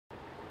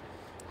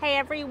Hey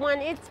everyone,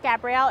 it's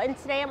Gabrielle, and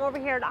today I'm over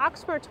here at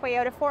Oxmoor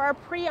Toyota for our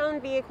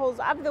pre-owned vehicles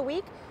of the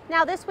week.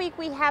 Now this week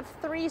we have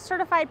 3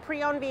 certified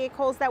pre-owned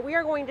vehicles that we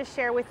are going to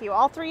share with you.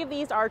 All 3 of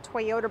these are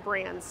Toyota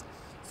brands.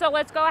 So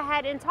let's go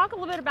ahead and talk a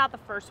little bit about the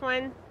first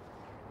one.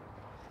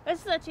 This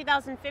is a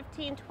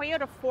 2015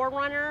 Toyota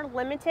 4Runner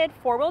Limited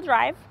 4-wheel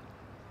drive.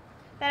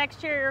 That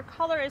exterior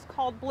color is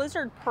called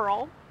Blizzard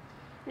Pearl.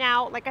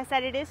 Now, like I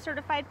said, it is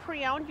certified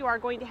pre-owned. You are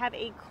going to have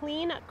a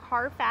clean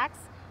Carfax.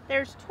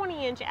 There's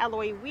 20-inch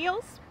alloy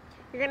wheels.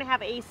 You're going to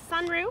have a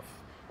sunroof,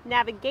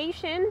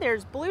 navigation,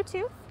 there's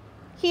Bluetooth,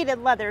 heated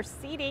leather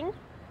seating.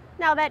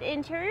 Now that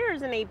interior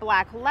is in a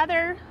black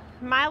leather.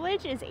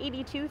 Mileage is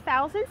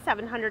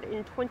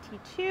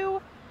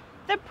 82,722.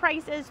 The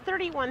price is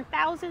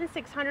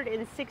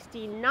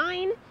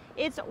 $31,669.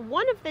 It's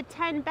one of the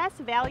 10 best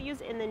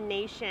values in the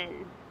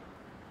nation.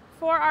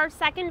 For our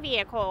second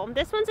vehicle,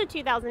 this one's a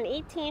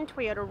 2018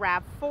 Toyota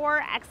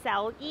RAV4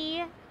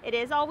 XLE. It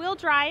is all-wheel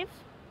drive.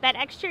 That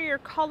exterior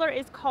color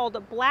is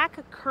called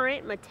Black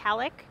Currant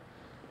Metallic.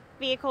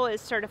 Vehicle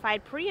is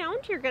certified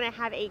pre-owned. You're going to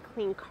have a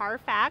clean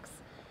Carfax.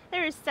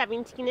 There is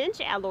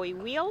 17-inch alloy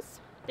wheels.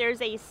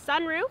 There's a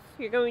sunroof.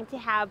 You're going to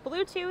have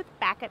Bluetooth,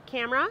 backup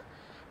camera.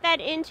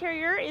 That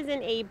interior is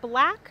in a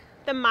black.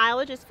 The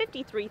mileage is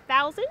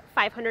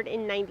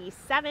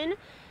 53,597.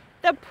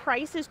 The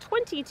price is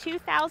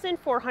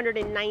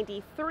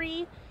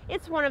 $22,493.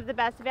 It's one of the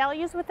best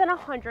values within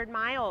 100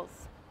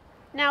 miles.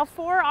 Now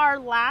for our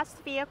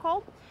last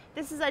vehicle,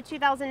 this is a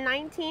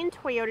 2019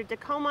 Toyota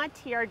Tacoma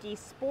TRD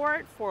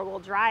Sport 4-wheel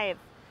drive.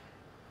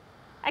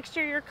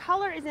 Exterior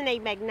color is in a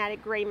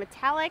magnetic gray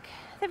metallic.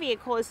 The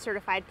vehicle is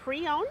certified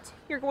pre-owned.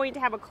 You're going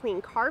to have a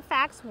clean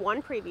Carfax,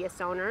 one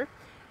previous owner,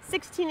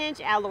 16-inch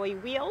alloy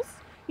wheels.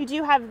 You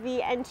do have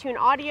the Entune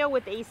audio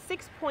with a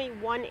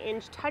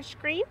 6.1-inch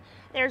touchscreen.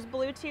 There's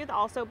Bluetooth,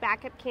 also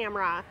backup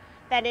camera.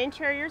 That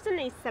interior is in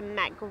a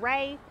cement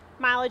gray.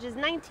 Mileage is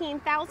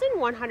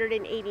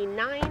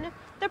 19,189.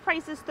 The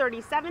price is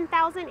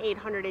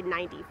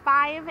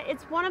 $37,895.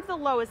 It's one of the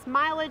lowest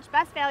mileage,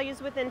 best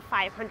values within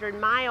 500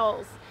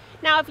 miles.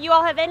 Now, if you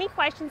all have any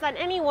questions on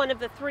any one of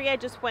the 3 I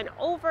just went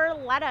over,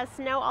 let us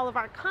know. All of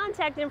our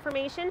contact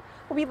information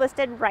will be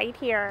listed right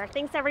here.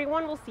 Thanks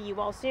everyone. We'll see you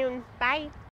all soon. Bye.